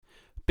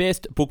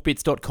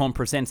BestBookBits.com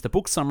presents the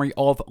book summary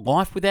of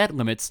Life Without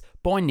Limits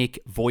by Nick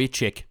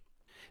Vujicic.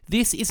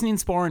 This is an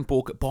inspiring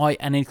book by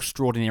an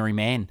extraordinary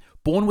man.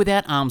 Born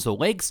without arms or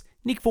legs,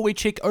 Nick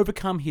Vujicic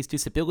overcome his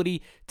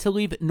disability to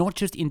live not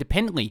just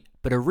independently,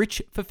 but a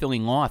rich,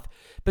 fulfilling life,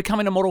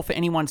 becoming a model for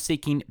anyone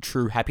seeking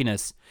true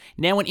happiness.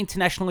 Now an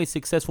internationally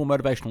successful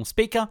motivational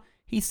speaker,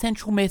 his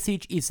central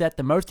message is that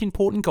the most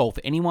important goal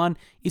for anyone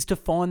is to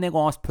find their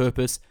life's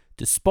purpose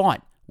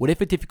despite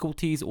whatever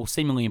difficulties or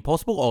seemingly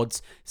impossible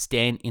odds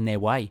stand in their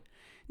way.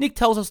 Nick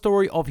tells a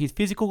story of his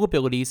physical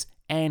abilities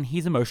and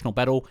his emotional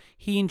battle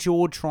he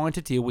endured trying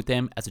to deal with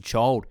them as a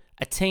child,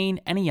 a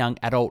teen, and a young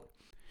adult.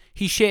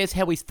 He shares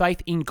how his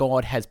faith in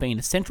God has been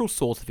a central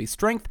source of his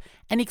strength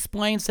and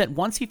explains that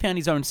once he found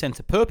his own sense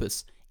of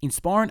purpose,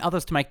 inspiring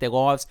others to make their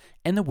lives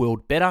and the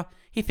world better,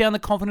 he found the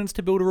confidence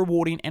to build a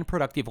rewarding and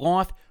productive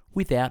life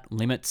without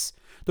limits.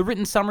 The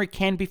written summary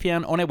can be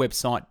found on our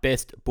website,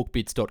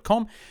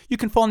 bestbookbits.com. You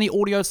can find the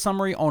audio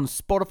summary on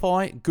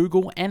Spotify,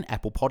 Google, and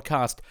Apple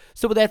Podcast.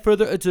 So without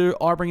further ado,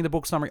 I bring you the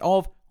book summary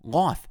of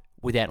Life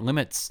Without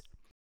Limits.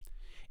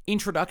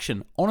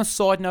 Introduction. On a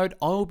side note,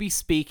 I will be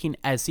speaking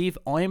as if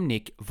I am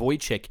Nick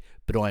Vujicic,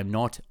 but I am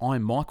not. I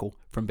am Michael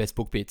from Best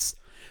Book Bits.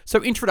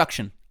 So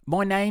introduction.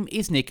 My name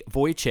is Nick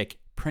Vujicic,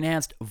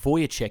 pronounced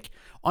Vujicic.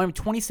 I am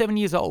 27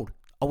 years old.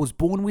 I was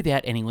born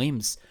without any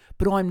limbs,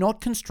 but I am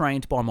not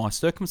constrained by my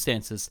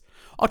circumstances.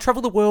 I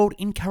travel the world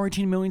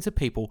encouraging millions of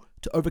people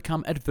to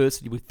overcome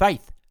adversity with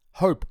faith,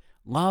 hope,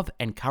 love,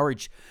 and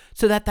courage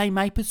so that they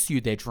may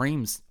pursue their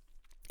dreams.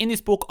 In this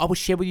book, I will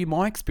share with you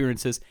my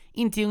experiences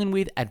in dealing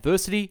with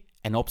adversity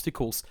and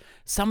obstacles,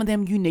 some of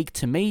them unique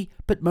to me,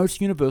 but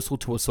most universal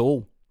to us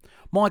all.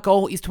 My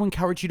goal is to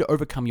encourage you to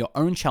overcome your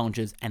own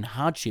challenges and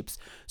hardships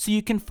so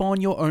you can find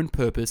your own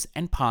purpose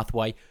and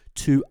pathway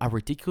to a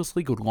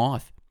ridiculously good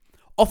life.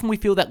 Often we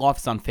feel that life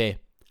is unfair.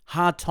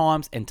 Hard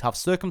times and tough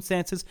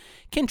circumstances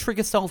can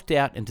trigger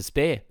self-doubt and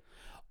despair.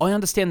 I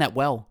understand that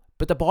well,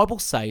 but the Bible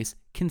says,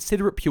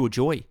 consider it pure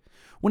joy.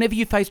 Whenever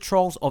you face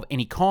trials of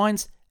any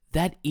kinds,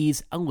 that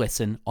is a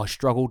lesson I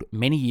struggled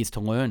many years to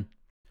learn.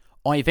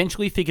 I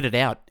eventually figured it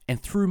out,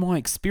 and through my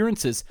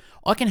experiences,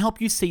 I can help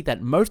you see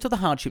that most of the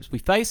hardships we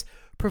face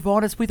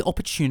provide us with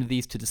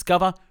opportunities to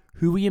discover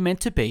who we are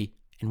meant to be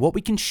and what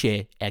we can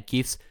share our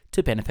gifts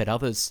to benefit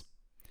others.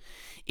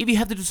 If you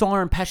have the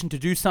desire and passion to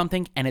do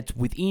something and it's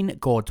within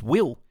God's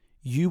will,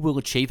 you will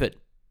achieve it.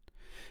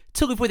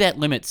 To live without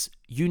limits,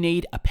 you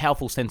need a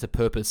powerful sense of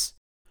purpose.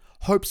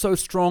 Hope so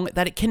strong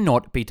that it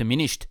cannot be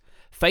diminished.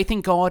 Faith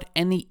in God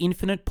and the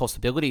infinite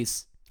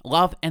possibilities.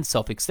 Love and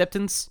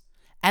self-acceptance.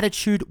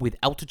 Attitude with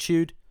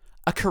altitude.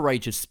 A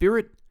courageous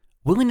spirit.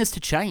 Willingness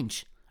to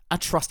change. A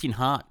trusting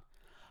heart.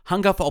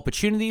 Hunger for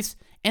opportunities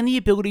and the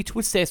ability to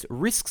assess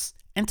risks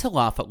and to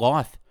laugh at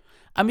life.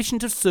 A mission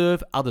to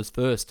serve others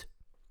first.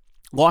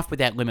 Life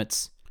without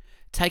limits.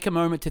 Take a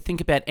moment to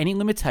think about any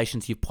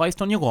limitations you've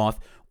placed on your life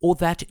or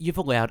that you've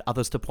allowed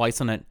others to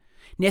place on it.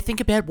 Now think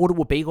about what it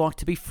would be like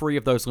to be free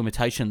of those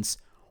limitations.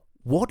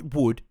 What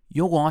would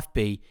your life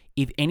be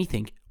if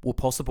anything were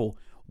possible?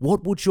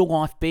 What would your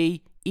life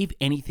be if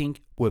anything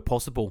were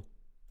possible?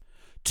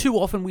 Too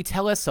often we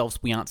tell ourselves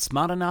we aren't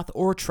smart enough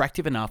or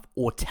attractive enough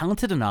or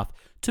talented enough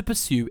to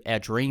pursue our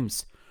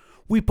dreams.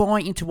 We buy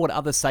into what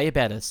others say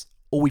about us,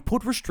 or we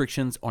put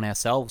restrictions on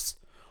ourselves.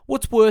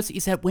 What's worse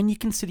is that when you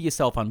consider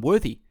yourself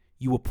unworthy,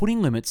 you are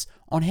putting limits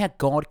on how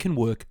God can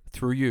work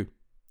through you.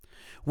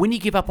 When you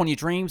give up on your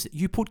dreams,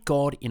 you put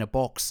God in a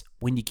box.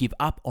 When you give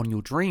up on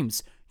your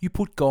dreams, you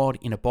put God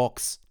in a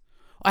box.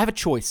 I have a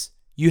choice.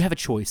 You have a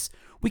choice.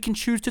 We can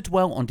choose to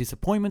dwell on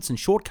disappointments and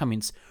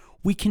shortcomings.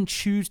 We can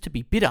choose to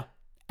be bitter,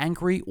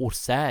 angry, or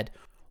sad.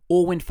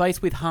 Or when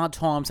faced with hard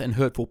times and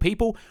hurtful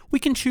people, we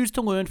can choose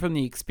to learn from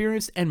the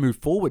experience and move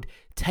forward,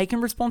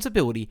 taking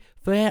responsibility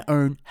for our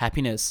own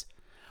happiness.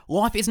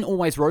 Life isn't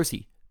always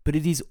rosy, but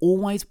it is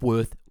always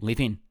worth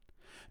living.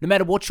 No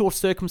matter what your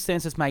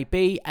circumstances may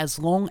be, as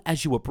long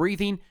as you are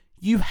breathing,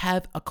 you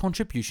have a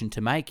contribution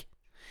to make.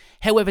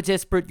 However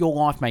desperate your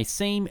life may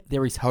seem,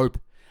 there is hope.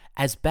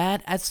 As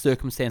bad as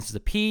circumstances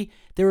appear,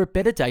 there are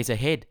better days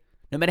ahead.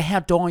 No matter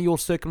how dire your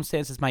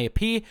circumstances may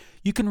appear,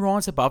 you can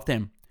rise above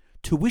them.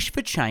 To wish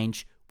for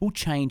change will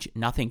change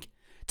nothing.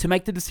 To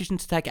make the decision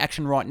to take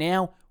action right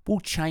now will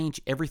change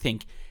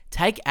everything.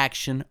 Take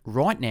action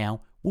right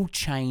now will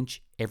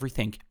change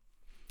everything.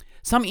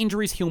 Some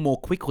injuries heal more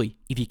quickly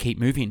if you keep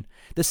moving.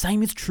 The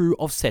same is true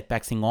of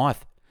setbacks in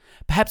life.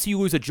 Perhaps you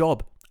lose a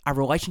job. A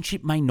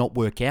relationship may not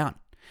work out.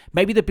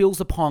 Maybe the bills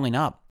are piling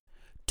up.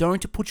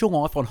 Don't put your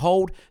life on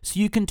hold so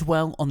you can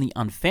dwell on the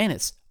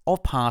unfairness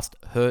of past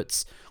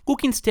hurts.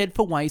 Look instead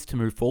for ways to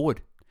move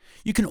forward.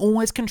 You can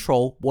always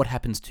control what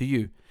happens to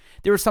you.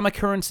 There are some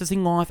occurrences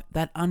in life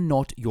that are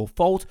not your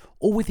fault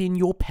or within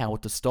your power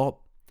to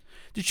stop.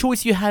 The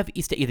choice you have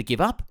is to either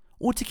give up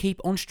or to keep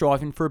on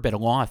striving for a better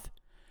life.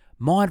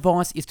 My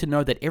advice is to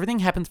know that everything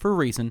happens for a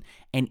reason,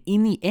 and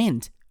in the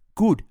end,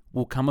 good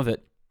will come of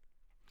it.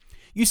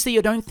 You see,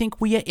 I don't think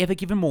we are ever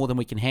given more than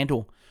we can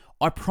handle.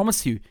 I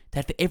promise you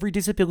that for every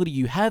disability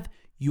you have,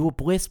 you are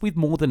blessed with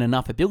more than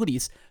enough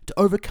abilities to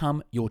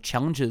overcome your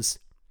challenges.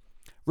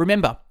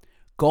 Remember,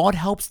 God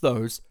helps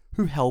those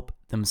who help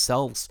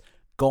themselves.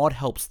 God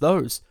helps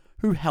those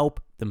who help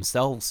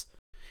themselves.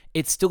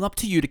 It's still up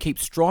to you to keep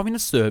striving to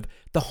serve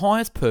the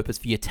highest purpose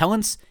for your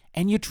talents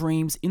and your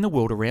dreams in the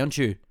world around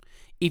you.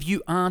 If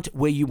you aren't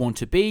where you want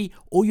to be,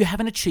 or you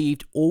haven't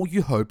achieved all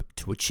you hope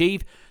to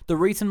achieve, the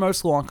reason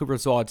most likely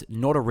resides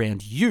not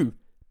around you,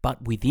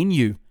 but within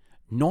you.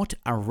 Not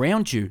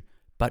around you,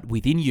 but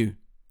within you.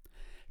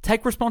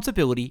 Take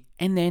responsibility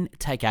and then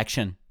take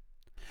action.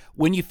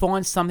 When you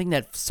find something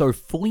that so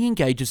fully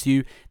engages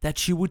you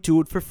that you would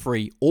do it for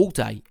free all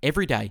day,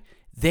 every day,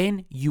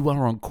 then you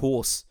are on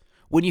course.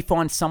 When you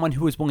find someone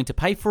who is willing to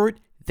pay for it,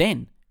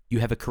 then you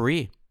have a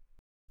career.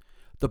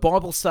 The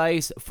Bible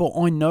says,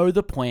 "For I know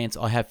the plans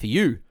I have for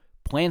you,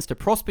 plans to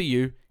prosper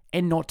you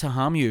and not to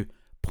harm you,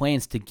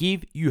 plans to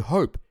give you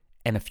hope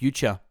and a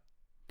future."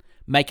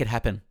 Make it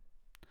happen.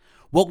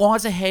 What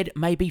lies ahead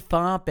may be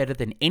far better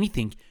than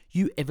anything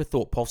you ever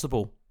thought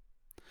possible.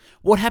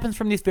 What happens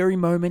from this very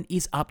moment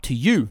is up to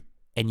you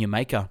and your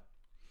Maker.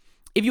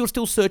 If you're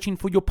still searching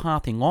for your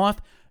path in life,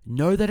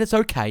 know that it's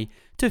okay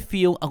to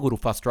feel a little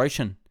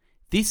frustration.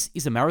 This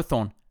is a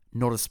marathon,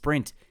 not a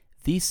sprint.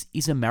 This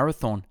is a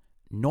marathon,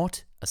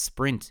 not a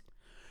sprint.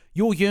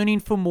 Your yearning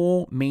for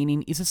more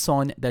meaning is a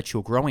sign that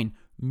you're growing,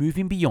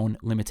 moving beyond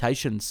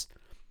limitations,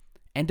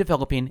 and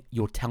developing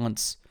your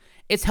talents.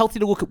 It's healthy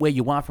to look at where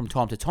you are from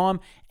time to time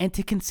and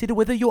to consider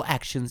whether your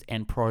actions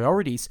and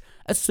priorities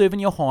are serving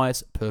your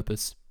highest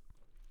purpose.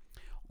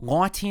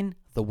 Lighting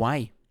the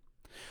way.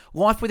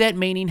 Life without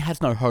meaning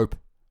has no hope.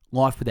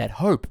 Life without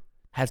hope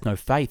has no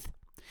faith.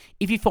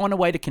 If you find a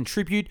way to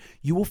contribute,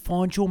 you will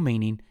find your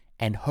meaning,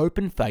 and hope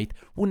and faith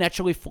will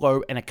naturally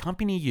flow and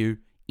accompany you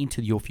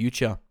into your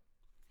future.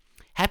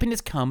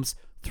 Happiness comes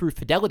through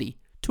fidelity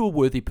to a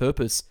worthy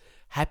purpose.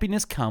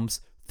 Happiness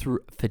comes through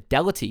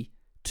fidelity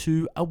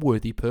to a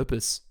worthy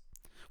purpose.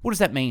 What does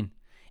that mean?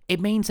 It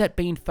means that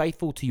being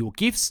faithful to your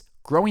gifts,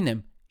 growing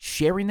them,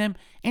 sharing them,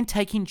 and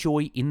taking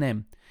joy in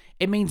them.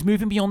 It means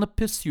moving beyond the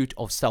pursuit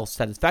of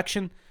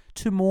self-satisfaction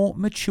to more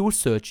mature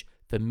search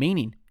for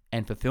meaning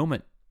and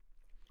fulfillment.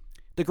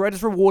 The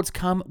greatest rewards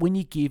come when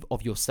you give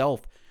of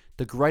yourself.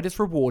 The greatest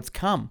rewards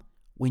come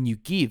when you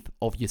give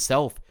of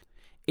yourself.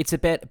 It's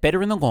about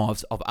bettering the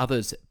lives of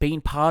others,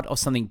 being part of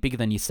something bigger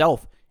than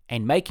yourself,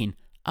 and making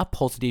a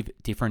positive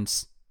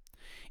difference.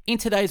 In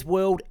today's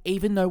world,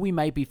 even though we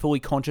may be fully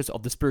conscious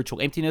of the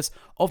spiritual emptiness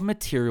of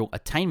material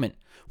attainment,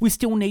 we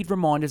still need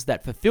reminders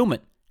that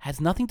fulfillment has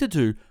nothing to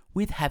do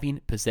with having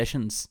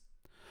possessions.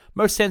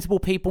 Most sensible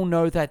people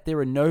know that there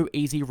are no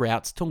easy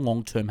routes to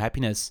long-term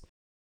happiness.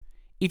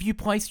 If you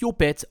place your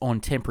bets on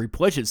temporary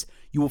pleasures,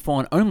 you will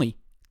find only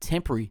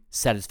temporary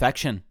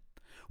satisfaction.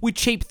 With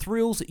cheap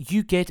thrills,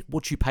 you get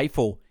what you pay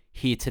for,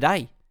 here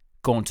today,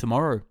 gone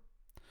tomorrow.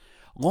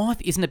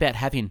 Life isn't about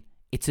having,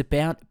 it's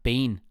about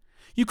being.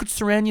 You could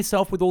surround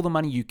yourself with all the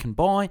money you can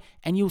buy,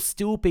 and you'll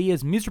still be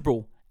as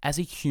miserable as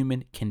a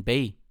human can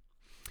be.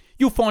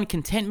 You'll find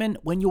contentment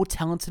when your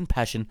talents and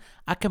passion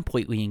are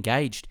completely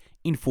engaged,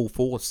 in full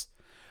force.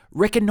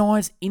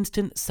 Recognize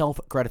instant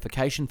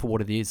self-gratification for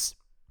what it is.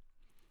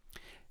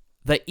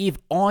 The "if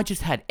I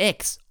just had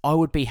X, I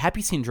would be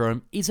happy"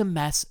 syndrome is a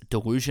mass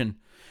delusion.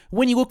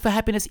 When you look for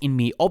happiness in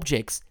mere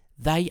objects,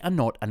 they are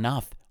not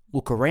enough.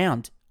 Look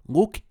around.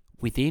 Look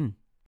within.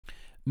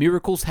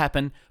 Miracles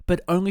happen, but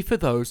only for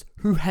those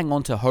who hang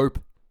on to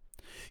hope.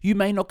 You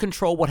may not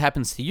control what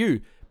happens to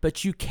you,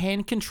 but you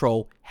can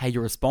control how you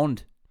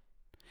respond.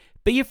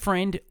 Be a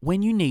friend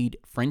when you need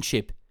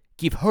friendship.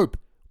 Give hope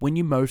when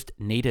you most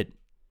need it.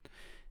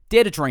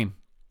 Dare to dream.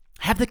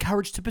 Have the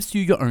courage to pursue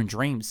your own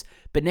dreams,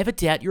 but never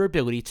doubt your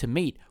ability to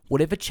meet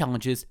whatever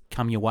challenges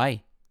come your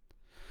way.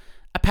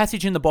 A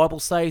passage in the Bible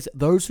says,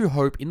 "Those who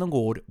hope in the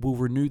Lord will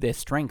renew their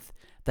strength.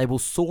 They will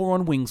soar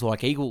on wings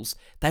like eagles.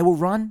 They will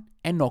run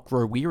and not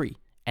grow weary,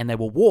 and they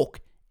will walk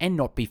and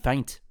not be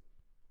faint."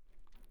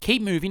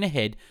 Keep moving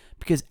ahead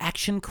because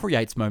action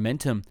creates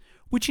momentum,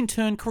 which in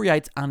turn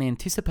creates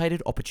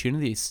unanticipated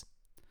opportunities.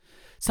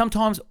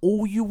 Sometimes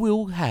all you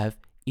will have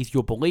is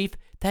your belief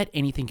that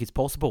anything is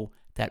possible,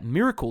 that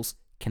miracles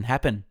can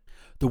happen.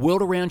 The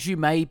world around you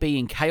may be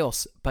in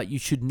chaos, but you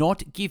should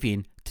not give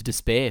in to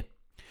despair.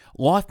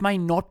 Life may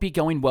not be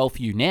going well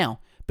for you now,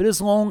 but as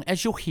long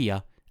as you're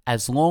here,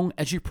 as long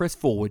as you press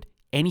forward,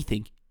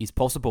 anything is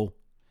possible.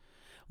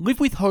 Live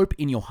with hope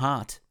in your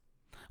heart.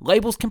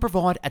 Labels can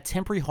provide a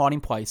temporary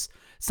hiding place.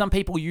 Some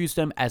people use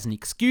them as an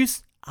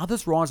excuse,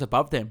 others rise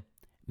above them.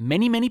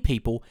 Many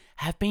people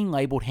have been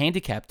labeled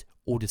handicapped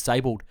or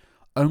disabled,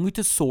 only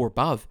to soar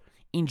above,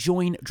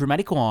 enjoying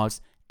dramatic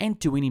lives and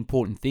doing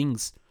important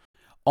things.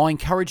 I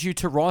encourage you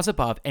to rise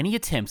above any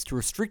attempts to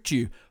restrict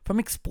you from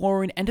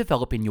exploring and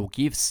developing your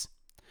gifts.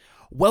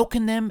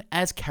 Welcome them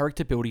as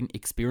character building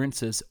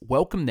experiences.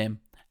 Welcome them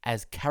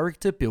as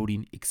character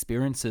building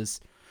experiences.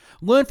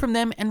 Learn from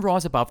them and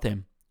rise above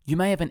them. You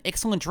may have an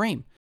excellent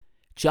dream.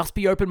 Just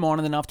be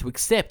open-minded enough to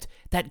accept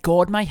that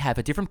God may have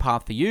a different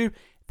path for you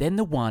than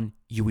the one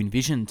you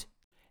envisioned.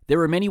 There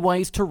are many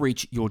ways to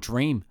reach your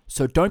dream,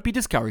 so don't be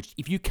discouraged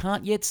if you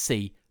can't yet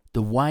see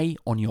the way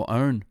on your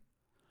own.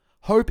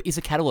 Hope is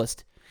a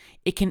catalyst.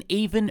 It can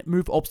even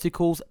move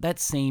obstacles that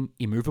seem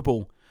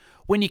immovable.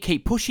 When you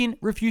keep pushing,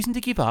 refusing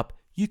to give up,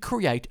 you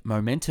create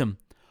momentum.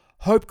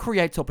 Hope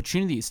creates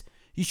opportunities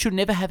you should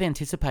never have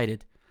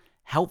anticipated.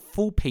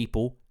 Helpful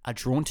people are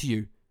drawn to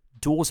you.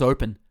 Doors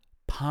open.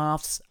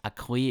 Paths are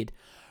cleared.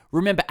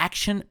 Remember,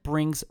 action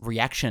brings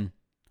reaction.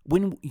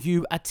 When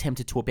you are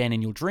tempted to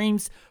abandon your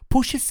dreams,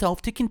 push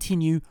yourself to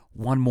continue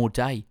one more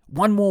day,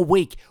 one more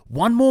week,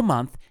 one more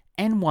month,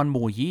 and one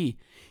more year.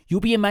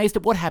 You'll be amazed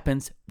at what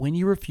happens when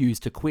you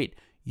refuse to quit.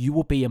 You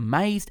will be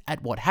amazed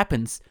at what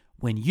happens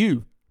when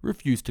you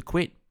refuse to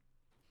quit.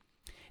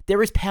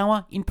 There is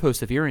power in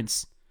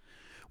perseverance.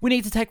 We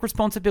need to take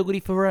responsibility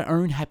for our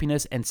own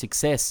happiness and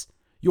success.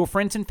 Your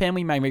friends and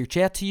family may reach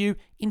out to you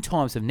in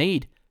times of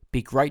need.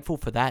 Be grateful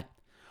for that.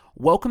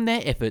 Welcome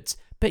their efforts,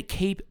 but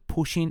keep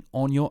pushing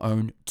on your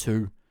own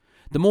too.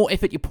 The more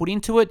effort you put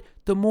into it,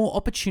 the more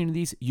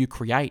opportunities you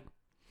create.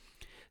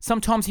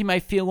 Sometimes you may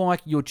feel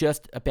like you're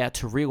just about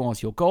to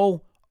realize your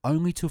goal,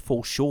 only to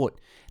fall short.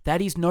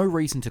 That is no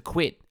reason to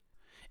quit.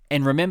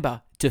 And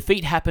remember,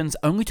 defeat happens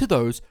only to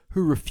those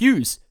who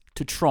refuse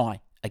to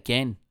try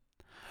again.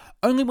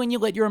 Only when you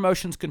let your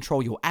emotions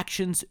control your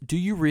actions do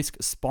you risk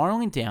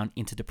spiraling down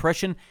into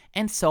depression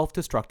and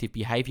self-destructive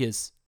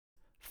behaviors.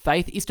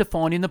 Faith is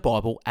defined in the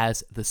Bible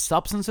as the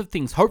substance of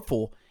things hoped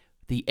for,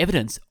 the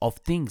evidence of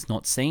things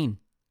not seen.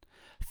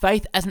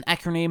 Faith as an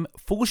acronym,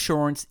 full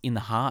assurance in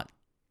the heart.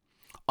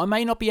 I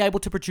may not be able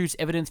to produce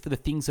evidence for the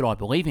things that I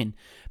believe in,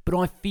 but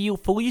I feel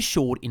fully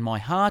assured in my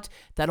heart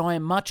that I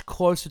am much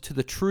closer to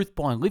the truth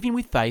by living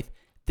with faith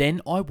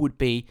than I would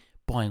be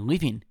by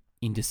living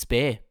in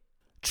despair.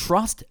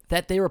 Trust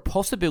that there are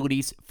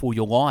possibilities for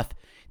your life.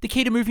 The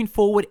key to moving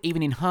forward,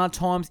 even in hard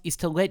times, is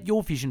to let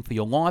your vision for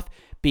your life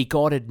be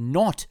guided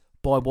not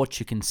by what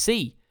you can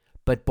see,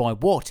 but by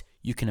what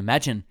you can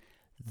imagine.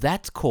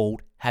 That's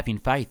called having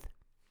faith.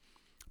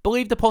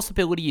 Believe the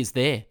possibility is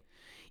there.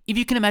 If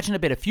you can imagine a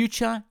better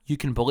future, you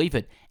can believe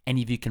it. And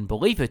if you can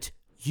believe it,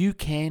 you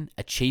can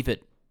achieve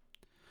it.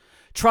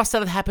 Trust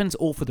that it happens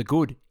all for the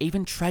good.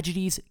 Even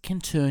tragedies can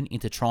turn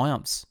into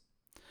triumphs.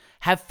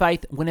 Have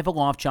faith whenever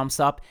life jumps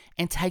up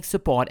and takes a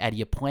bite out of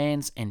your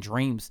plans and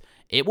dreams.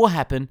 It will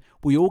happen.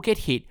 We all get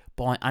hit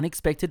by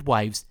unexpected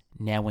waves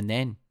now and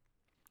then.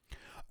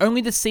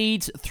 Only the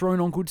seeds thrown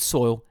on good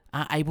soil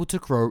are able to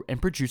grow and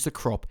produce a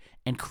crop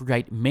and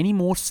create many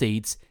more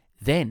seeds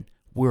than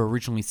were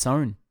originally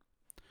sown.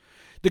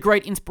 The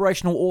great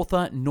inspirational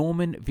author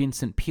Norman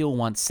Vincent Peale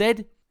once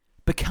said,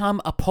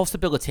 "Become a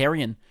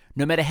possibilitarian.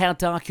 No matter how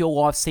dark your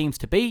life seems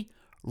to be,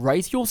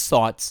 raise your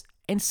sights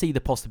and see the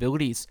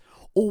possibilities.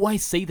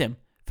 Always see them,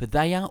 for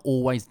they are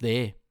always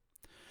there."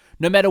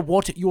 No matter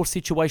what your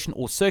situation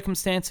or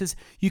circumstances,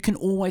 you can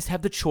always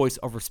have the choice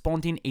of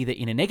responding either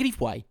in a negative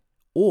way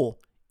or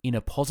in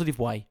a positive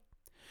way.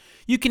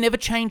 You can never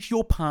change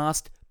your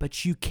past,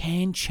 but you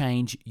can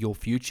change your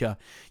future.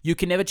 You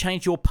can never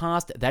change your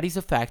past, that is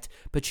a fact,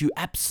 but you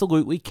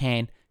absolutely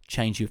can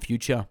change your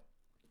future.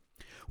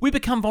 We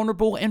become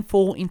vulnerable and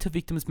fall into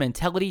victim's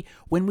mentality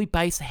when we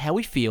base how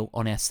we feel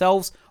on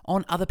ourselves,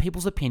 on other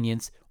people's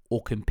opinions,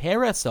 or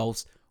compare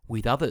ourselves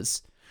with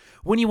others.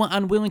 When you are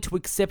unwilling to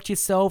accept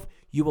yourself,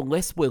 you are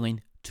less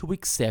willing to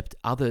accept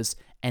others,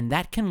 and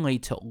that can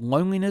lead to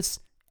loneliness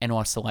and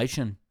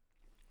isolation.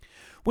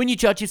 When you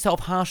judge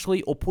yourself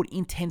harshly or put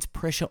intense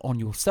pressure on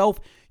yourself,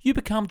 you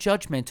become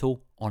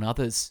judgmental on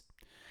others.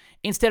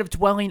 Instead of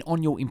dwelling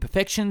on your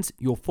imperfections,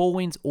 your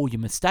fallings, or your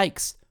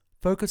mistakes,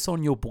 focus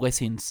on your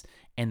blessings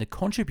and the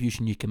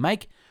contribution you can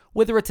make,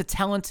 whether it's a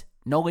talent,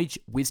 knowledge,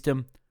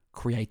 wisdom,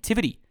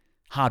 creativity,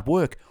 hard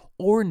work,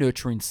 or a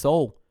nurturing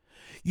soul.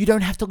 You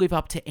don't have to live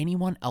up to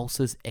anyone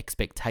else's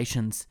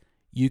expectations.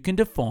 You can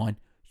define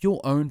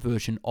your own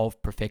version of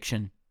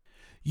perfection.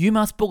 You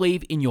must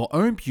believe in your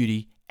own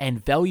beauty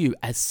and value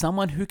as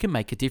someone who can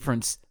make a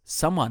difference,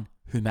 someone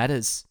who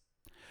matters.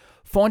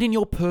 Finding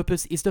your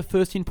purpose is the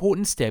first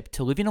important step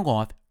to living a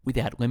life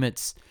without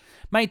limits.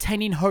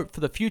 Maintaining hope for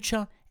the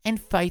future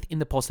and faith in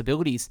the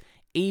possibilities,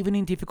 even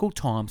in difficult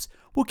times,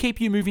 will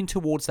keep you moving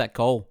towards that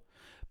goal.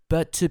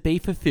 But to be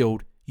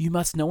fulfilled, you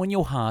must know in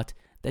your heart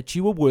that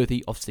you are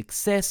worthy of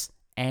success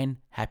and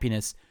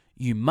happiness.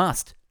 You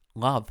must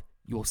love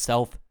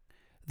yourself.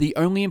 The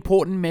only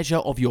important measure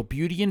of your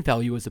beauty and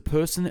value as a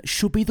person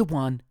should be the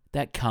one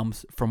that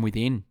comes from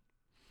within.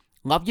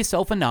 Love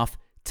yourself enough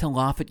to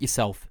laugh at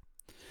yourself.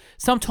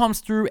 Sometimes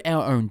through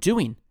our own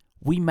doing,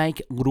 we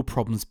make little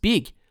problems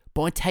big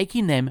by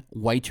taking them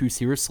way too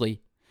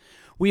seriously.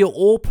 We are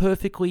all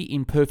perfectly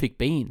imperfect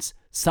beings.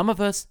 Some of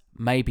us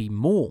may be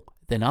more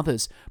than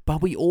others,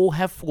 but we all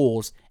have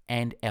flaws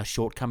and our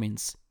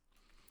shortcomings.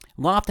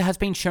 Laughter has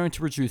been shown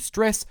to reduce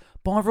stress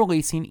by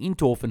releasing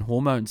endorphin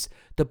hormones,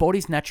 the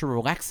body's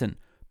natural relaxant,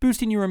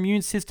 boosting your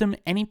immune system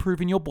and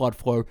improving your blood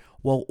flow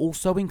while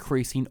also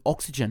increasing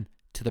oxygen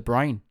to the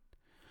brain.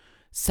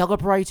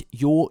 Celebrate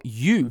your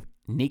you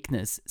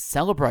uniqueness.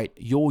 Celebrate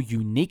your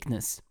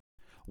uniqueness.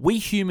 We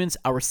humans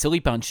are a silly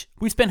bunch.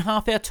 We spend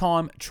half our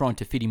time trying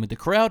to fit in with the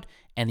crowd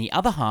and the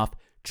other half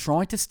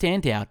trying to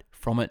stand out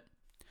from it.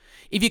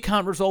 If you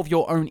can't resolve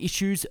your own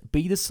issues,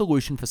 be the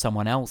solution for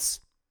someone else.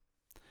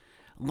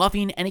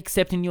 Loving and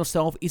accepting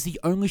yourself is the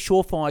only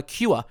surefire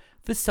cure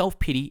for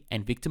self-pity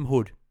and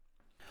victimhood.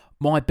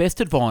 My best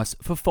advice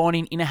for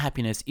finding inner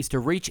happiness is to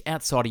reach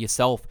outside of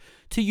yourself,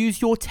 to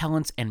use your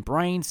talents and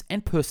brains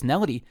and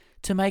personality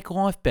to make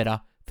life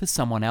better for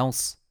someone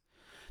else.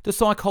 The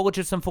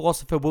psychologist and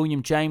philosopher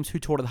William James, who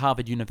taught at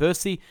Harvard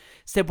University,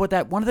 said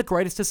that one of the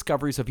greatest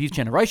discoveries of his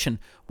generation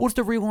was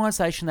the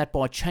realization that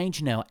by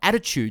changing our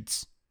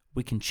attitudes,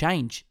 we can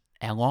change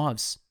our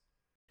lives.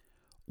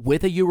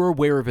 Whether you are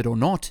aware of it or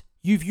not,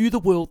 you view the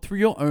world through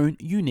your own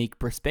unique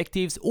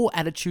perspectives or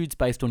attitudes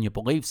based on your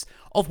beliefs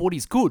of what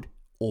is good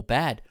or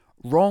bad,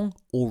 wrong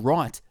or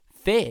right,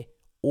 fair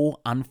or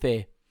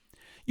unfair.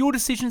 Your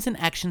decisions and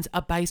actions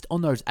are based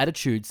on those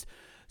attitudes.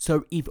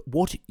 So if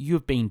what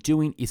you've been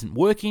doing isn't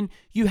working,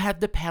 you have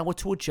the power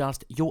to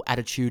adjust your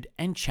attitude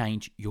and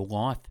change your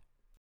life.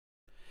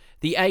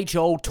 The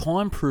age-old,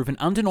 time-proven,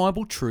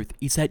 undeniable truth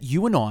is that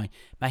you and I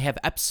may have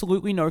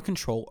absolutely no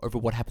control over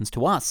what happens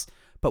to us,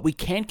 but we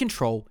can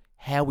control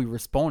how we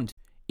respond.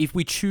 If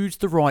we choose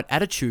the right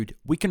attitude,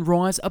 we can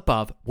rise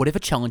above whatever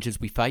challenges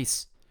we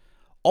face.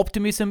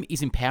 Optimism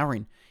is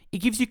empowering. It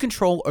gives you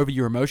control over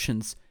your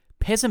emotions.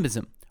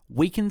 Pessimism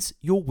weakens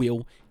your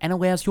will and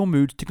allows your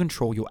mood to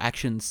control your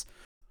actions.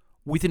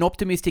 With an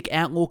optimistic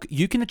outlook,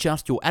 you can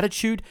adjust your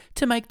attitude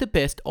to make the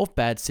best of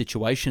bad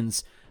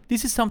situations.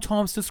 This is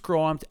sometimes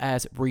described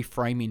as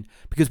reframing,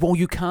 because while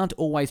you can't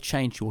always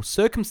change your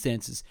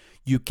circumstances,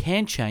 you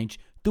can change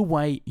the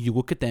way you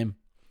look at them.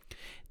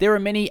 There are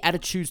many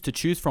attitudes to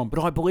choose from,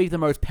 but I believe the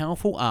most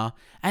powerful are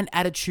an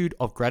attitude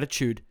of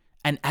gratitude,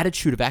 an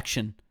attitude of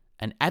action,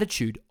 an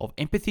attitude of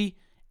empathy,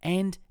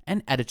 and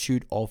an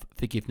attitude of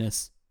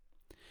forgiveness.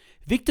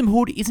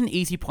 Victimhood is an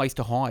easy place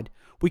to hide.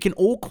 We can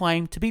all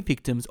claim to be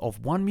victims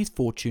of one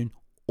misfortune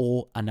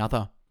or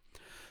another.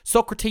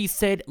 Socrates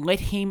said, "Let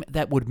him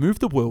that would move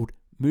the world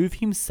move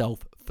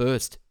himself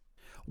first."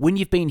 When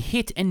you've been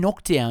hit and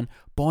knocked down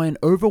by an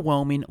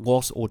overwhelming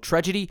loss or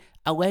tragedy,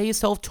 allow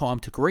yourself time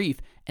to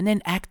grieve and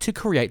then act to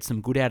create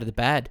some good out of the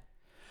bad.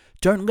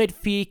 Don't let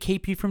fear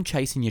keep you from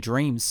chasing your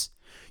dreams.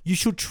 You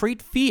should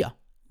treat fear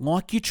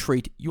like you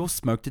treat your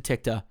smoke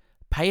detector.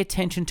 Pay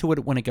attention to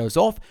it when it goes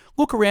off,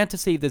 look around to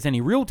see if there's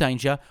any real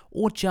danger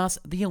or just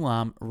the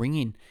alarm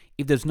ringing.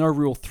 If there's no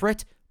real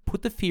threat,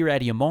 put the fear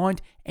out of your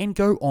mind and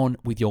go on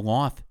with your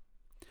life.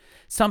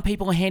 Some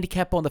people are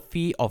handicapped by the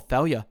fear of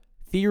failure,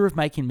 fear of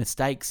making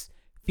mistakes,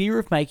 fear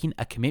of making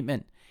a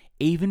commitment,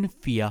 even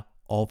fear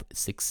of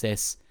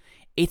success.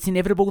 It's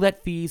inevitable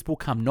that fears will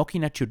come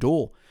knocking at your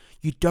door.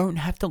 You don't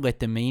have to let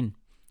them in.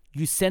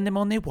 You send them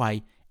on their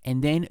way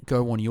and then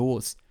go on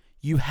yours.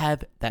 You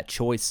have that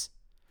choice.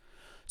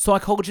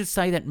 Psychologists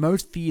say that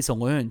most fears are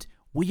learned.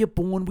 We are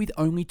born with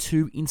only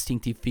two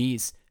instinctive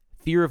fears: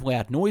 fear of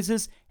loud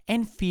noises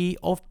and fear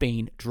of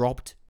being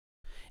dropped.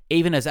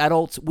 Even as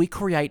adults, we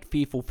create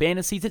fearful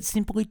fantasies that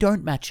simply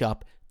don't match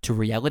up to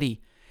reality.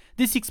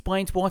 This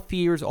explains why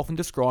fear is often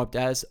described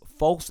as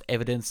false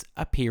evidence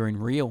appearing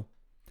real.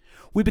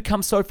 We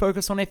become so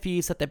focused on our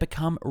fears that they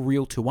become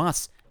real to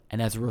us,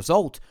 and as a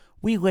result,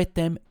 we let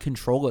them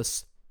control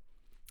us.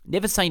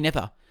 Never say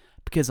never,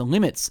 because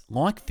limits,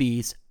 like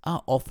fears,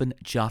 are often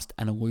just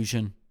an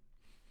illusion.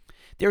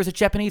 There is a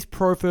Japanese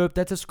proverb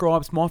that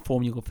describes my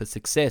formula for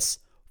success: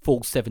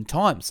 fall 7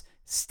 times,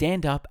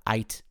 stand up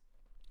 8.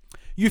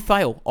 You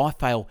fail, I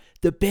fail,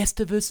 the best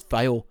of us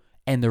fail,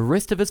 and the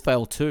rest of us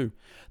fail too.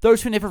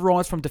 Those who never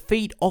rise from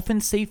defeat often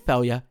see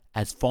failure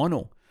as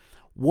final.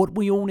 What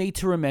we all need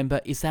to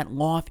remember is that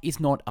life is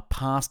not a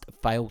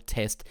pass-fail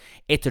test.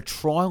 It's a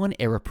trial and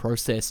error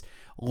process.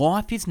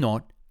 Life is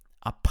not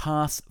a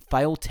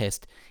pass-fail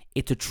test.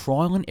 It's a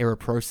trial and error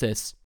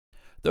process.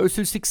 Those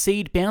who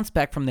succeed bounce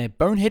back from their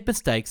bonehead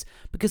mistakes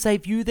because they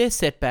view their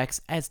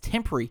setbacks as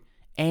temporary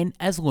and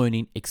as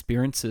learning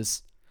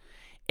experiences.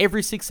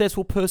 Every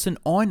successful person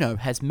I know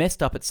has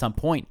messed up at some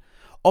point.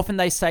 Often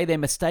they say their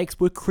mistakes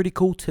were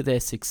critical to their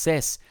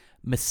success.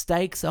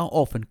 Mistakes are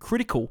often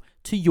critical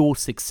to your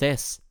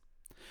success.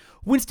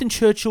 Winston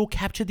Churchill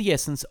captured the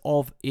essence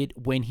of it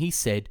when he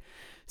said,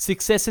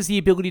 "Success is the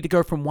ability to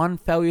go from one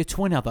failure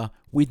to another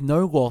with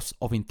no loss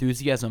of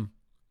enthusiasm."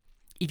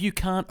 If you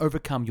can't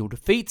overcome your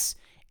defeats,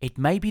 it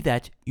may be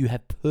that you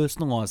have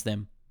personalized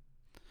them.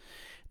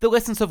 The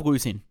lessons of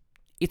losing.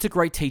 It's a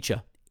great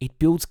teacher. It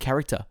builds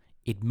character.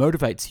 It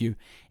motivates you.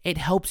 It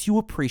helps you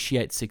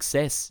appreciate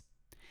success.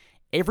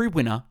 Every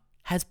winner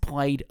has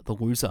played the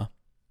loser.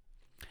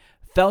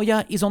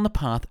 Failure is on the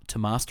path to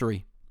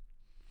mastery.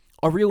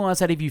 I realize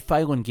that if you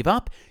fail and give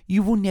up,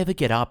 you will never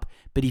get up.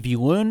 But if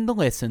you learn the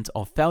lessons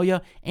of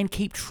failure and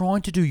keep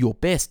trying to do your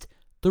best,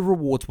 the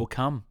rewards will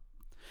come.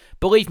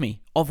 Believe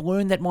me, I've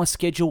learned that my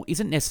schedule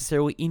isn't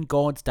necessarily in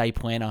God's day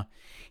planner.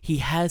 He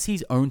has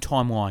his own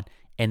timeline,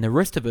 and the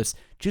rest of us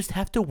just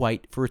have to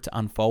wait for it to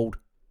unfold.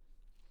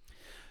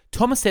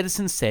 Thomas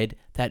Edison said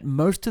that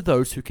most of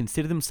those who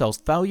consider themselves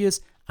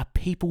failures are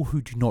people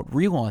who do not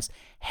realize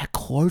how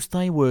close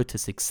they were to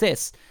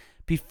success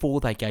before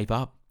they gave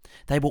up.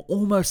 They were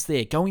almost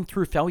there, going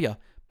through failure,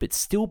 but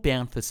still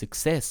bound for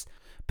success.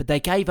 But they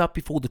gave up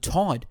before the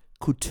tide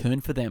could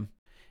turn for them.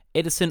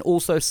 Edison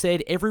also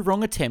said every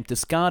wrong attempt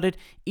discarded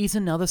is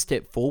another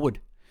step forward.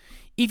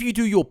 If you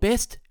do your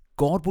best,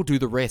 God will do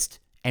the rest,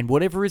 and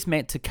whatever is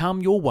meant to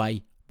come your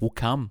way will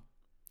come.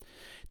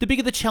 The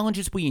bigger the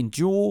challenges we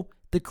endure,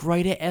 the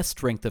greater our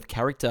strength of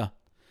character.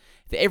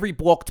 For every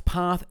blocked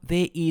path,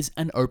 there is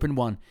an open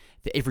one.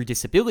 For every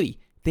disability,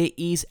 there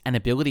is an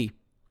ability.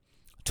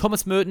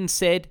 Thomas Merton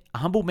said, "A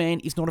humble man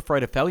is not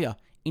afraid of failure.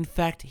 In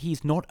fact, he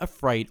is not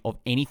afraid of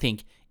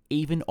anything,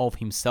 even of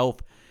himself,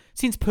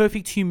 since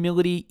perfect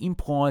humility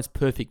implies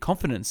perfect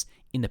confidence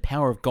in the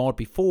power of God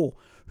before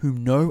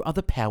whom no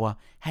other power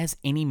has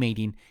any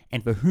meaning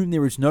and for whom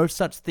there is no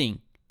such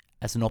thing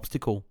as an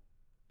obstacle."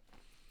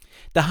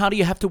 The harder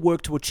you have to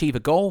work to achieve a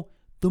goal,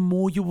 the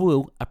more you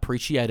will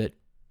appreciate it.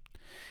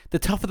 The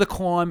tougher the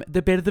climb,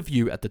 the better the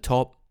view at the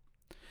top.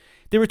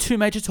 There are two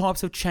major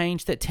types of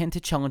change that tend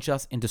to challenge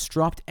us and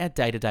disrupt our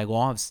day-to-day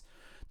lives.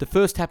 The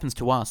first happens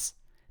to us.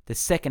 The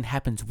second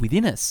happens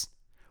within us.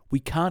 We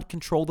can't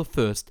control the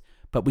first,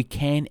 but we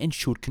can and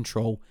should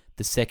control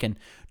the second.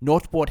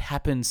 Not what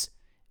happens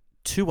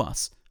to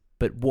us,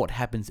 but what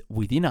happens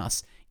within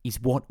us is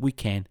what we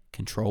can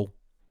control.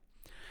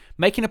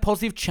 Making a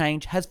positive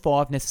change has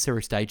 5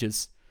 necessary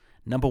stages.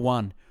 Number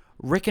 1,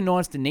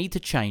 recognize the need to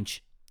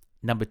change.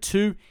 Number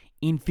 2,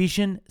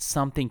 envision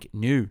something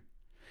new.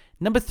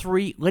 Number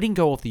 3, letting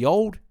go of the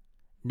old.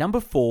 Number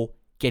 4,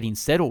 getting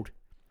settled.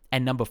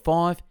 And number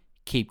 5,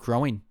 keep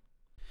growing.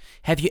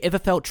 Have you ever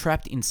felt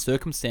trapped in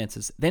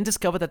circumstances, then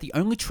discovered that the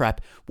only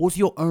trap was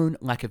your own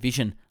lack of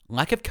vision,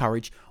 lack of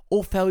courage,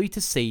 or failure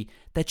to see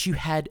that you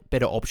had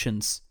better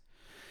options?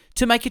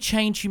 To make a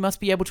change, you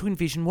must be able to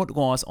envision what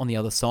lies on the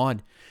other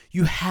side.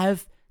 You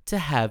have to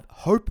have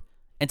hope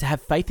and to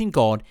have faith in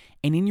God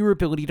and in your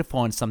ability to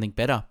find something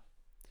better.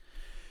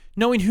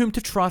 Knowing whom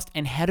to trust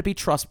and how to be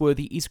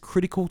trustworthy is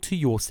critical to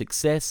your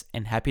success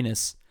and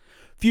happiness.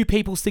 Few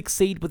people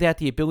succeed without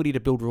the ability to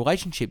build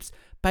relationships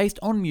based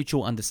on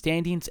mutual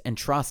understandings and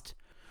trust.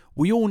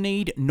 We all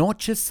need not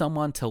just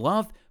someone to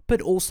love,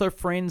 but also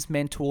friends,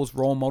 mentors,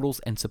 role models,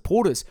 and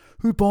supporters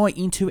who buy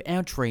into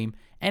our dream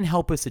and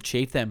help us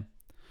achieve them.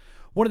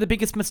 One of the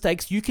biggest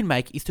mistakes you can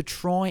make is to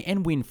try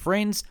and win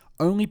friends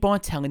only by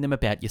telling them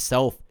about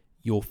yourself,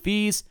 your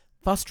fears,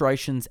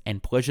 frustrations,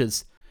 and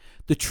pleasures.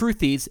 The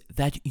truth is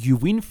that you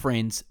win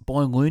friends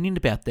by learning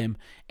about them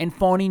and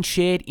finding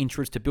shared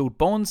interests to build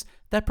bonds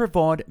that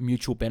provide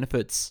mutual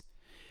benefits.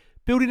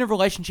 Building a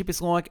relationship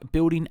is like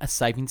building a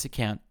savings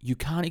account. You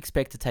can't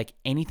expect to take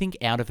anything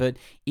out of it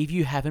if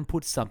you haven't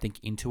put something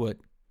into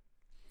it.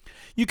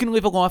 You can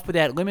live a life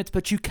without limits,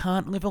 but you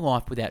can't live a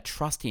life without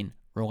trusting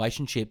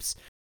relationships.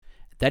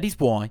 That is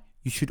why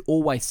you should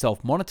always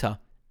self-monitor,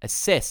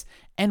 assess,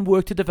 and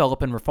work to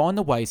develop and refine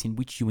the ways in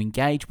which you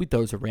engage with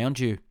those around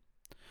you.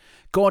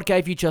 God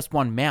gave you just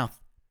one mouth,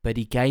 but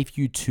He gave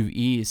you 2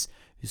 ears,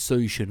 so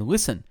you should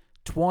listen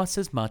twice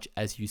as much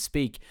as you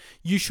speak.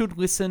 You should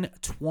listen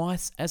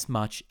twice as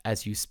much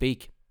as you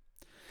speak.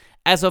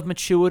 As I've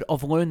matured,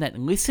 I've learned that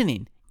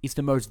listening is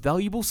the most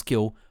valuable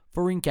skill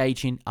for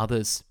engaging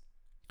others.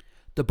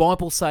 The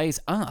Bible says,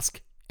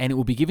 "Ask, and it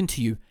will be given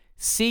to you.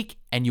 Seek,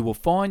 and you will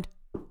find.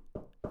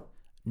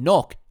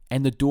 Knock,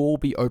 and the door will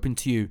be open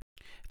to you.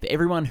 For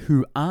everyone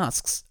who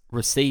asks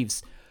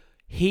receives.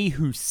 He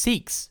who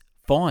seeks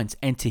finds,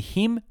 and to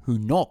him who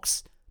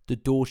knocks, the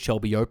door shall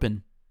be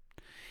open."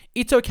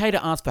 It's okay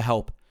to ask for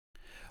help.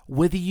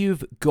 Whether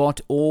you've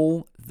got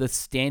all the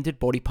standard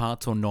body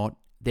parts or not,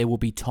 there will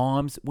be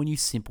times when you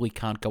simply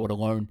can't go it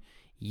alone.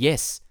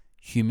 Yes,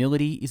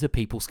 humility is a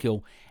people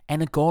skill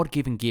and a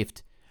God-given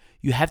gift.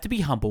 You have to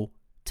be humble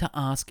to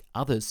ask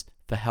others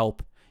for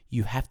help.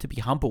 You have to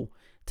be humble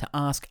to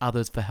ask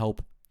others for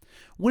help.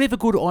 Whatever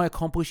good I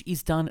accomplish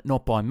is done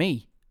not by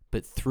me,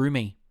 but through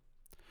me.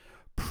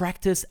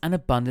 Practice an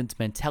abundance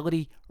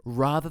mentality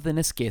rather than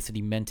a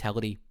scarcity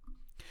mentality.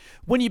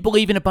 When you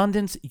believe in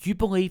abundance, you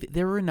believe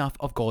there are enough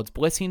of God's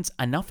blessings,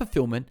 enough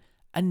fulfillment,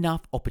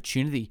 enough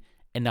opportunity,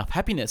 enough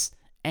happiness,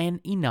 and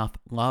enough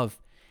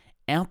love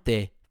out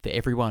there for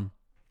everyone.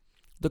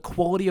 The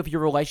quality of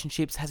your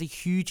relationships has a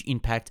huge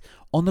impact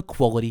on the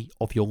quality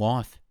of your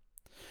life.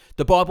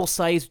 The Bible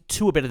says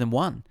 2 are better than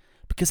 1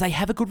 because they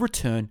have a good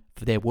return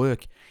for their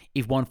work.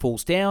 If one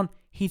falls down,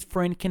 his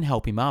friend can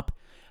help him up.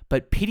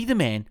 But pity the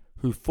man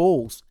who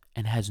falls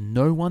and has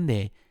no one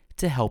there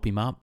to help him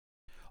up.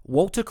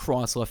 Walter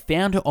Chrysler,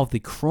 founder of the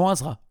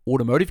Chrysler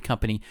Automotive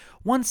Company,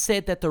 once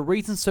said that the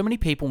reason so many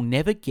people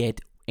never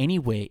get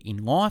anywhere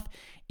in life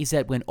is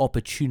that when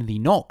opportunity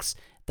knocks,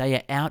 they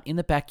are out in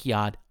the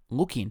backyard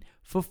looking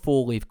for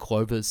 4-leaf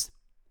clovers.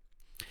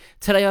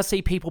 Today I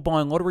see people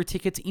buying lottery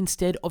tickets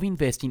instead of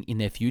investing in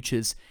their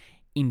futures.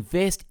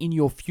 Invest in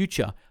your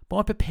future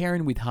by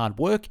preparing with hard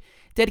work,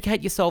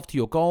 dedicate yourself to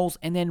your goals,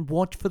 and then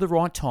watch for the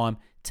right time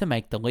to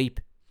make the leap.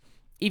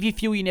 If you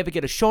feel you never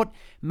get a shot,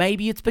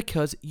 maybe it's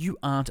because you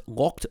aren't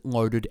locked,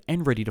 loaded,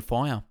 and ready to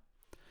fire.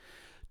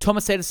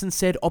 Thomas Edison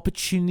said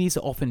opportunities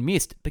are often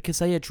missed because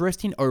they are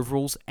dressed in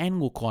overalls and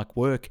look like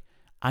work.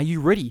 Are you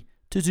ready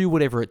to do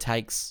whatever it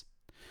takes?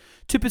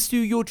 To pursue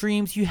your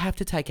dreams, you have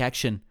to take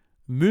action.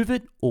 Move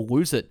it or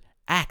lose it.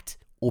 Act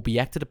or be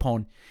acted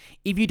upon.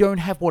 If you don't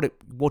have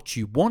what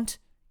you want,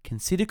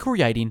 consider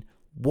creating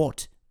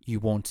what you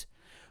want.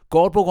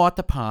 God will light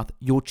the path,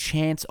 your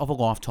chance of a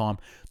lifetime.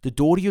 The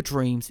door to your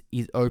dreams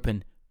is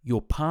open.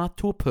 Your path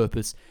to a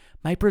purpose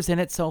may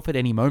present itself at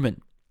any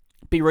moment.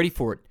 Be ready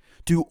for it.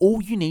 Do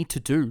all you need to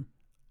do.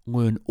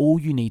 Learn all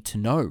you need to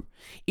know.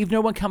 If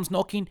no one comes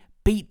knocking,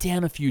 beat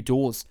down a few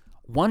doors.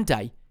 One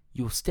day,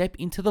 you'll step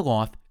into the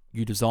life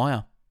you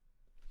desire.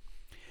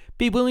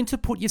 Be willing to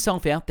put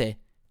yourself out there,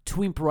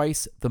 to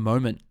embrace the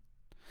moment.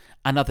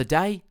 Another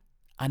day,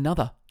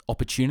 another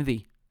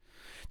opportunity.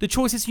 The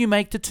choices you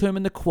make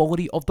determine the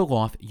quality of the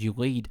life you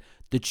lead.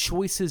 The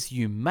choices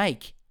you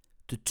make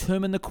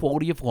determine the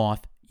quality of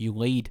life you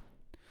lead.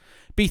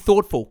 Be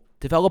thoughtful,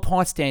 develop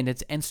high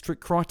standards and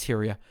strict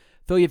criteria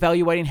for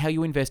evaluating how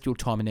you invest your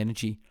time and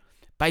energy.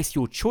 Base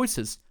your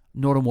choices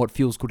not on what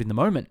feels good in the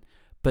moment,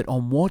 but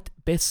on what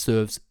best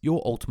serves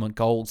your ultimate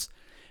goals.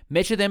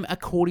 Measure them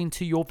according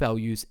to your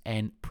values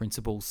and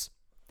principles.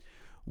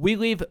 We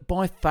live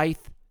by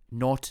faith,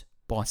 not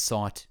by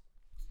sight.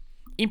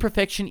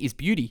 Imperfection is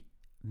beauty.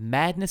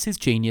 Madness is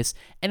genius,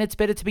 and it's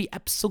better to be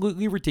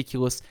absolutely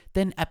ridiculous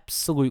than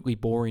absolutely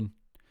boring.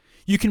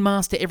 You can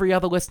master every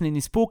other lesson in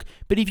this book,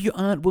 but if you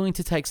aren't willing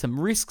to take some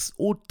risks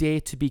or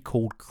dare to be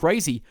called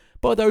crazy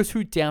by those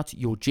who doubt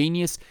your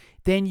genius,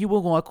 then you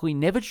will likely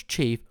never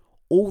achieve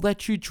all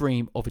that you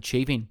dream of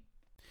achieving.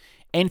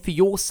 And for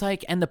your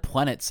sake and the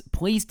planet's,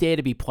 please dare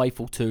to be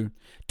playful too.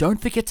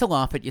 Don't forget to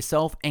laugh at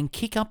yourself and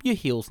kick up your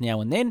heels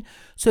now and then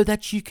so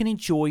that you can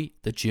enjoy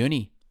the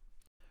journey.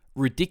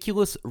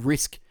 Ridiculous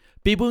risk.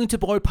 Be willing to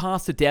blow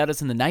past the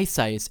doubters and the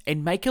naysayers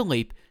and make a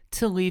leap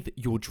to live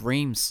your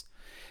dreams.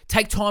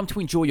 Take time to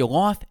enjoy your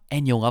life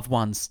and your loved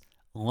ones.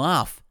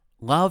 Laugh,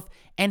 love,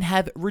 and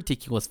have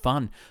ridiculous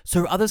fun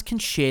so others can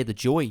share the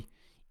joy.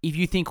 If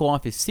you think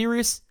life is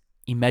serious,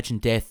 imagine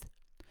death.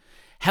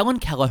 Helen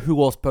Keller, who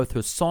lost both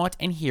her sight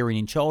and hearing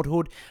in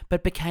childhood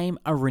but became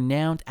a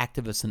renowned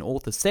activist and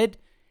author, said,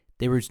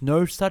 "There is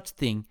no such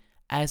thing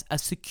as a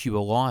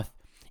secure life.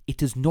 It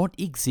does not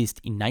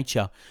exist in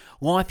nature.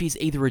 Life is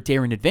either a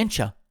daring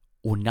adventure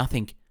or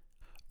nothing.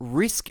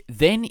 Risk,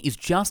 then, is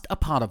just a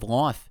part of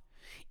life.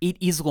 It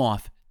is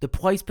life. The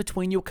place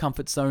between your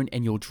comfort zone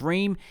and your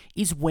dream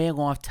is where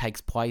life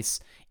takes place.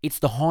 It's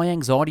the high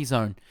anxiety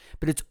zone,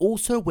 but it's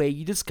also where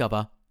you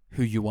discover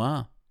who you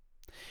are."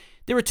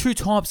 There are two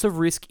types of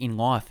risk in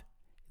life: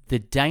 the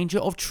danger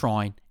of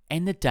trying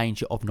and the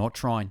danger of not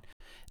trying.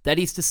 That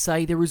is to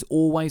say, there is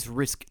always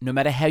risk, no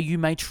matter how you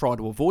may try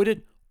to avoid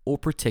it or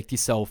protect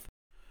yourself.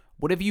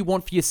 Whatever you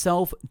want for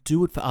yourself,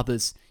 do it for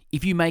others.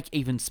 If you make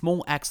even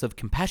small acts of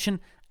compassion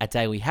a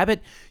daily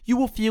habit, you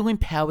will feel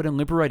empowered and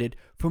liberated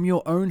from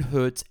your own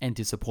hurts and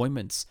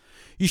disappointments.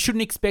 You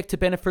shouldn't expect to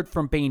benefit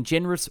from being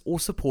generous or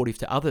supportive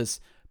to others,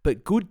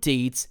 but good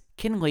deeds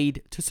can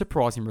lead to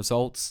surprising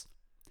results.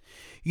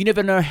 You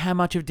never know how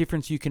much of a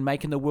difference you can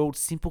make in the world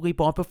simply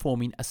by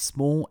performing a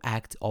small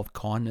act of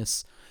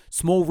kindness.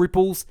 Small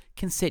ripples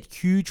can set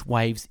huge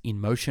waves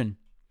in motion.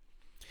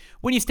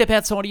 When you step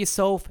outside of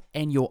yourself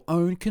and your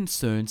own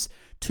concerns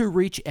to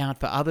reach out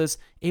for others,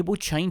 it will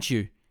change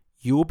you.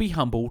 You will be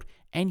humbled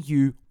and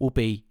you will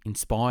be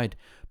inspired.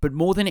 But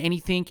more than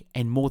anything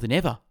and more than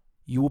ever,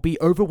 you will be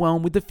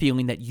overwhelmed with the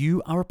feeling that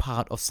you are a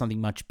part of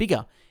something much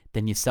bigger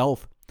than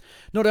yourself.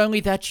 Not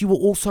only that, you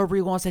will also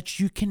realize that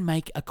you can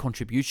make a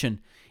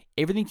contribution.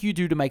 Everything you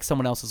do to make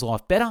someone else's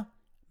life better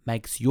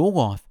makes your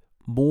life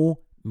more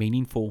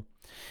meaningful.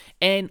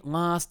 And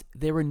last,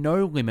 there are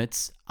no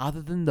limits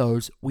other than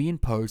those we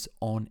impose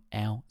on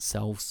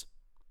ourselves.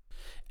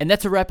 And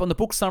that's a wrap on the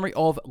book summary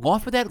of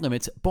Life Without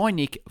Limits by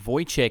Nick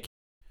Vujicic.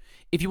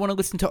 If you want to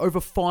listen to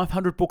over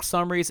 500 book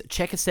summaries,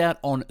 check us out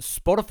on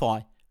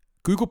Spotify,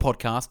 Google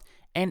Podcast,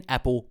 and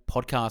Apple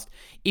Podcast.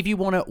 If you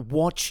want to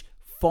watch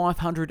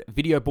 500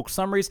 video book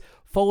summaries,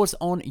 follow us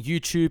on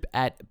YouTube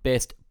at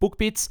Best Book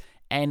Bits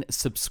and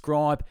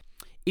subscribe.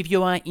 If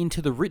you are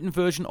into the written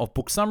version of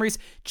book summaries,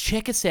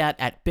 check us out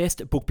at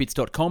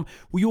bestbookbits.com,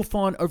 where you'll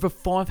find over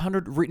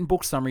 500 written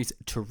book summaries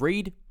to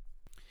read.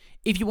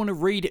 If you want to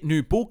read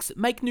new books,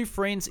 make new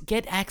friends,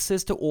 get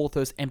access to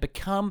authors, and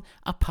become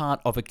a part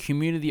of a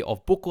community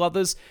of book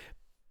lovers,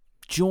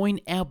 join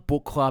our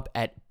book club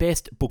at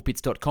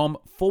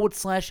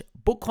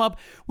bestbookbits.com/book club.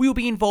 We will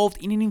be involved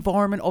in an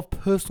environment of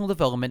personal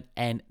development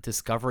and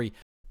discovery.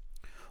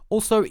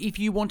 Also, if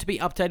you want to be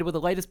updated with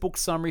the latest book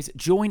summaries,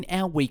 join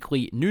our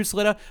weekly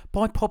newsletter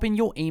by popping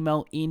your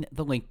email in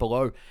the link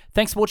below.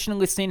 Thanks for watching and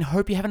listening.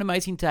 Hope you have an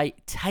amazing day.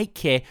 Take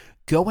care.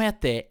 Go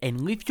out there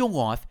and live your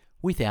life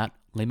without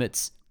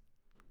limits.